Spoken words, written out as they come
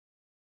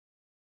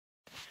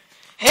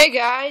Hey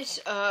guys,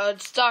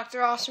 it's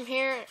Dr. Awesome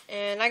here,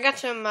 and I got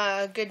some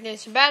good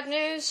news and bad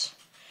news.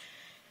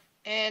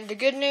 And the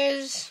good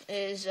news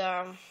is,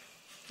 I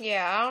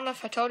don't know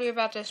if I told you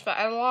about this, but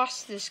I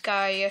lost this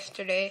guy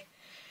yesterday.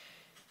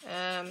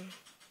 But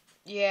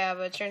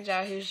it turns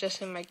out he was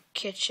just in my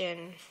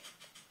kitchen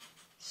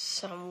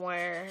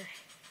somewhere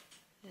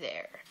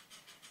there.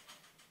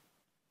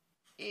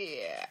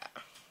 Yeah.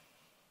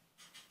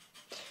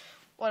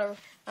 Whatever.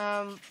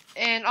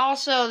 And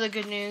also the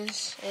good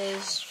news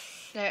is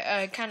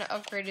I kind of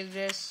upgraded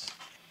this.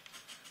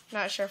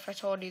 Not sure if I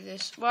told you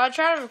this. Well, I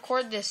tried to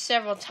record this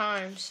several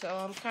times, so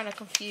I'm kind of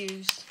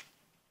confused.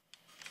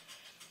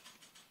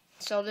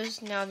 So this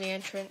is now the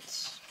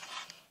entrance.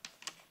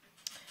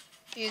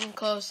 You can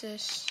close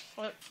this.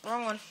 What?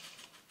 Wrong one.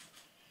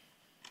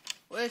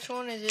 Which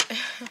one is it?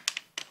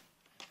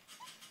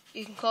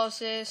 You can close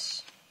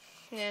this,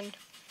 and then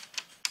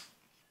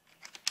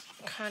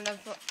kind of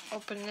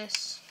open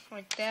this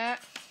like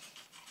that,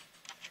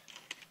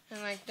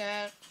 and like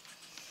that.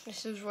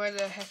 This is where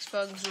the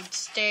Hexbugs would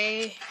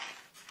stay.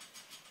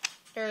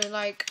 They're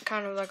like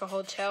kind of like a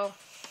hotel.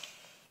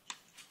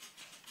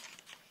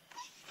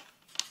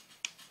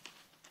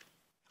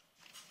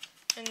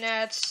 And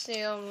that's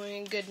the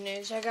only good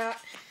news I got.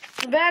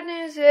 The bad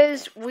news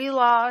is we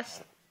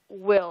lost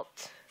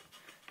Wilt.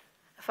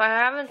 If I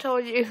haven't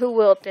told you who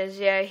Wilt is,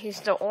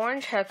 he's the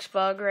orange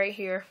Hexbug right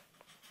here.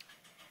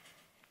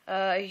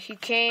 He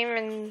came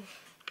in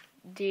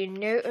the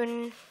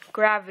Newton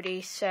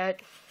gravity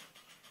set.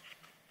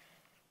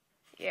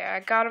 Yeah,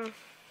 I got him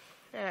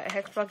at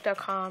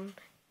hexbug.com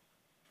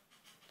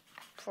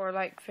for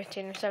like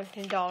 $15 or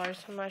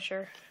 $17. I'm not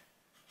sure.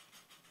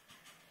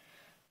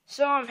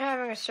 So I'm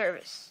having a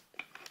service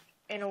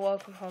and a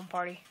welcome home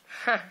party.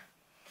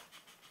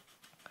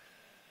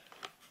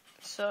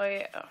 So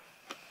yeah,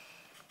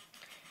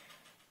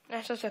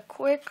 that's just a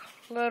quick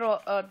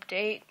little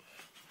update.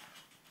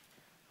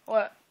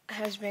 What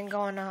has been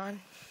going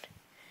on?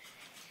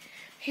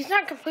 He's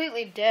not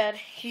completely dead.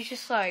 He's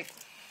just like,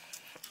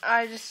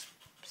 I just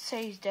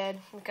say he's dead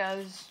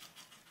because,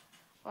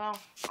 well,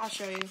 I'll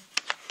show you.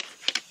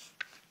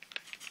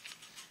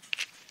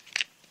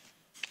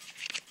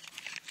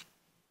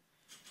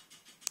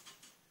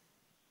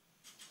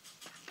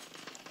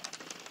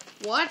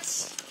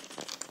 What?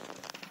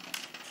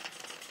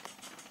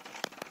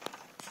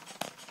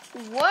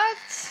 What?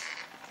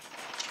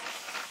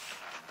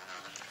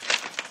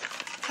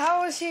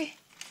 How is he?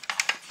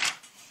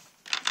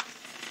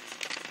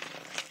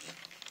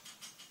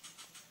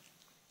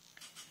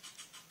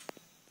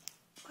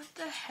 What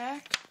the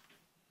heck?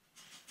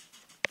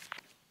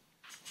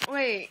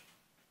 Wait,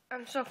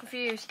 I'm so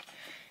confused.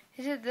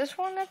 Is it this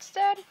one that's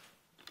dead?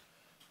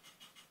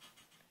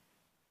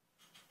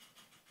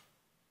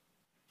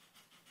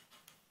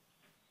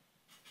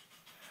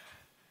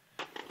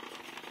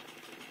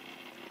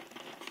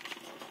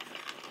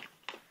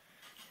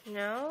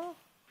 No?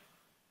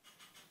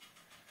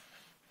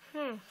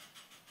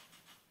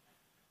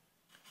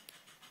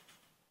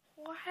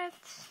 What?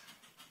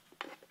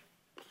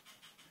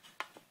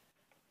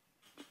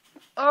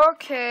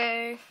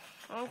 Okay.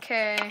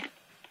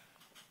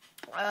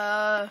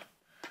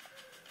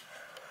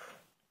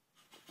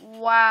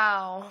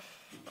 Wow.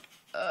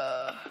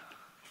 I'm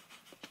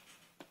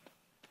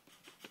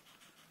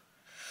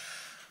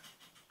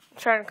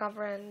trying to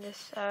comprehend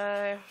this,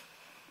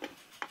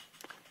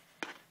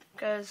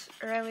 because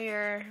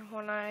earlier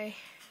when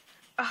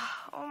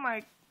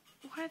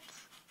what?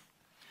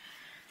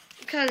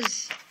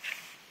 Because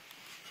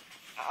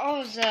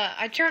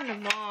I turned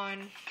them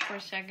on for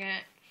a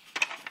second.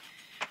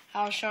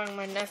 I was showing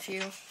my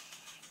nephew,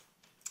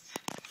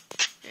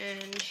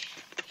 and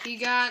he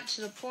got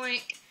to the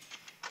point,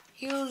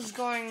 he was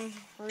going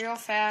real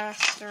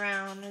fast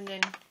around, and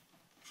then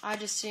I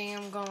just see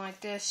him going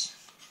like this.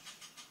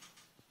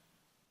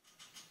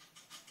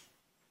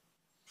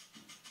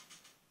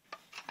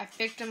 I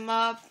picked him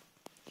up.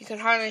 You could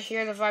hardly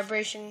hear the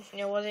vibration.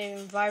 It wasn't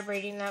even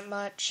vibrating that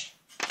much.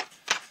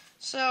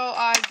 So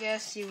I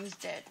guess he was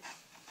dead.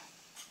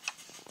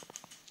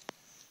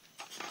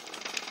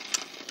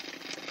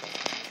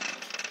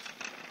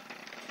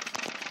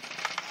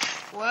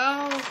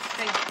 Well,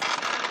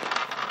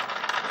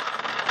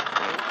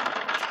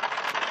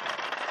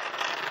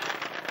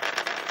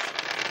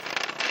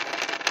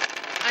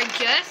 I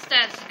guess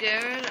that's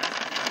good.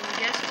 I'm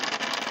guessing.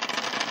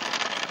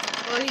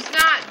 Well, he's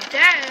not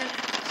dead,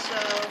 so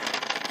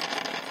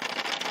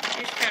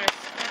he's kind of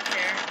stuck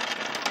there.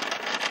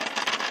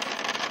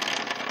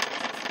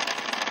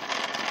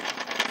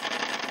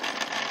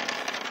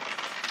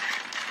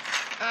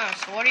 Oh,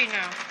 so what do you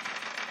know?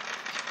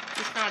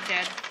 He's not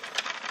dead.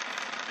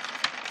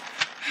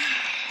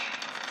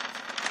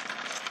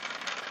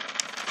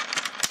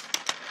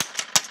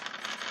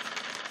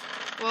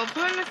 Well,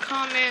 put in the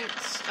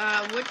comments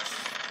which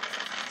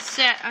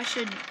set I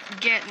should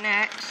get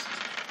next.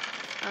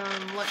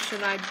 What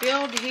should I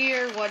build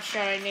here? What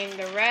should I name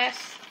the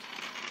rest?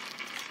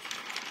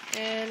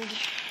 And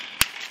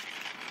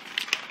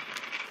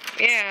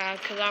yeah,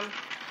 because I'm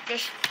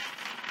just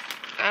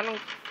I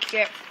don't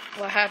get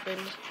what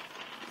happened.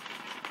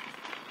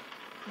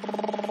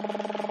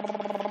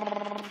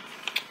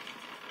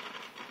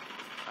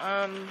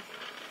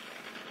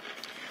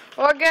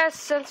 Well, I guess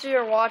since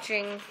you're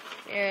watching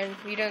and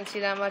you didn't see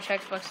that much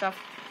Hexbug stuff,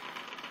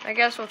 I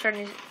guess we'll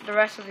turn the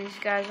rest of these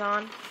guys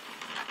on.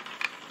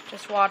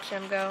 Just watch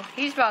him go.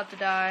 He's about to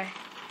die.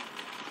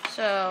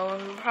 So,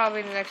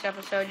 probably in the next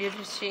episode, you'll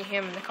just see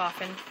him in the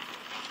coffin.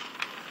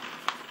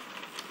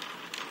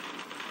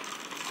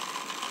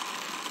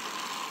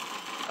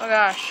 Oh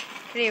gosh,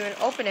 couldn't even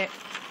open it.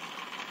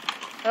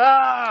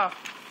 Ah!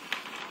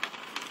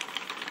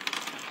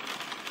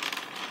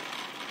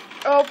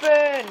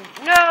 Open!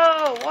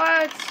 No!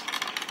 What?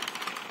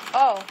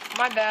 Oh,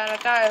 my bad. I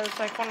thought it was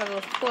like one of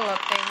those pull-up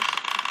things.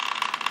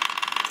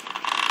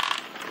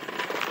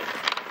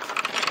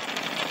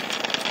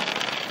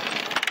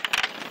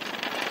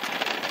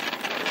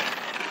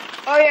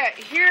 Oh yeah,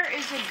 here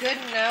is a good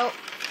note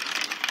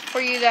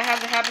for you that have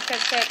the habitat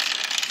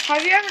sets.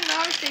 Have you ever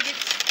noticed they get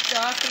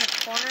stuck in the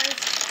corners?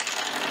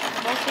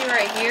 Mostly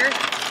right here.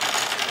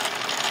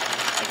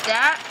 Like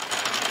that.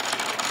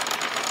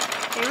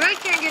 You really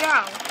can't get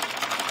out.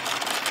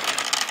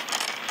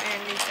 And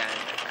these guys.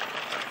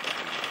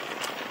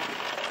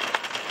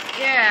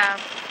 Yeah.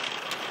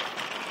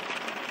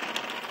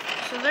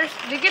 So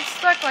they get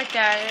stuck like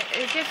that.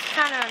 It gets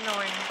kind of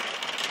annoying.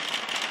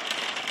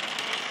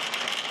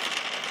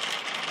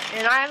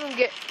 And I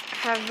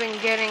have been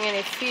getting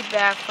any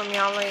feedback from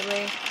y'all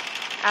lately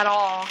at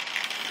all.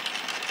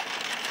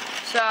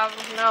 So I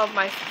don't know if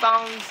my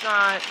phone's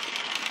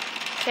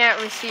can't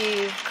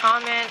receive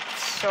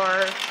comments,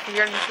 or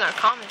you're just not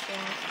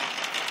commenting.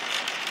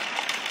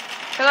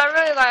 Because I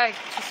really like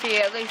to see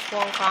at least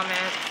one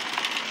comment.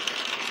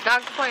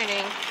 Not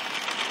complaining.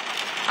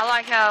 I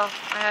like how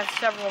I have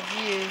several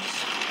views.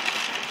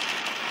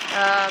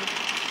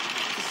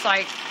 It's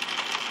like,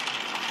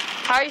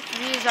 highest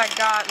views I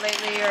got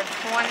lately are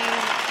 20.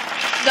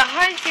 The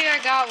highest view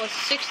I got was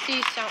 60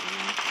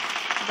 something.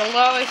 The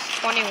lowest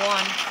 21.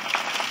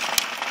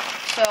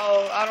 So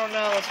I don't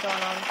know what's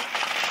going on.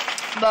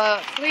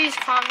 But please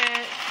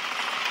comment.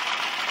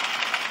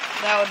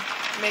 That would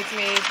make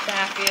me the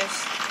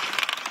happiest.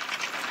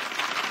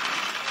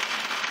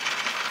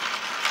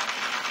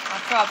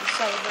 I'll probably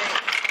celebrate.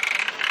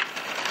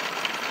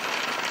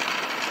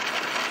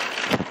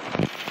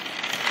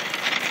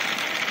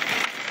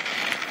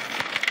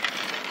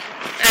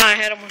 And I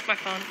hit him with my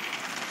phone.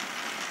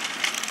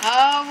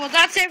 Well,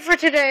 that's it for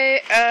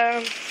today.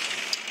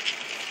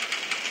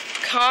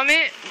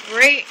 Comment,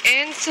 rate,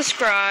 and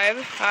subscribe.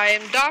 I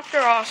am Dr.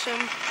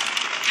 Awesome.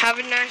 Have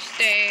a nice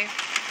day.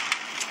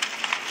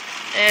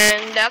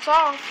 And that's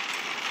all.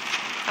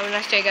 Have a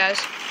nice day,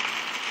 guys.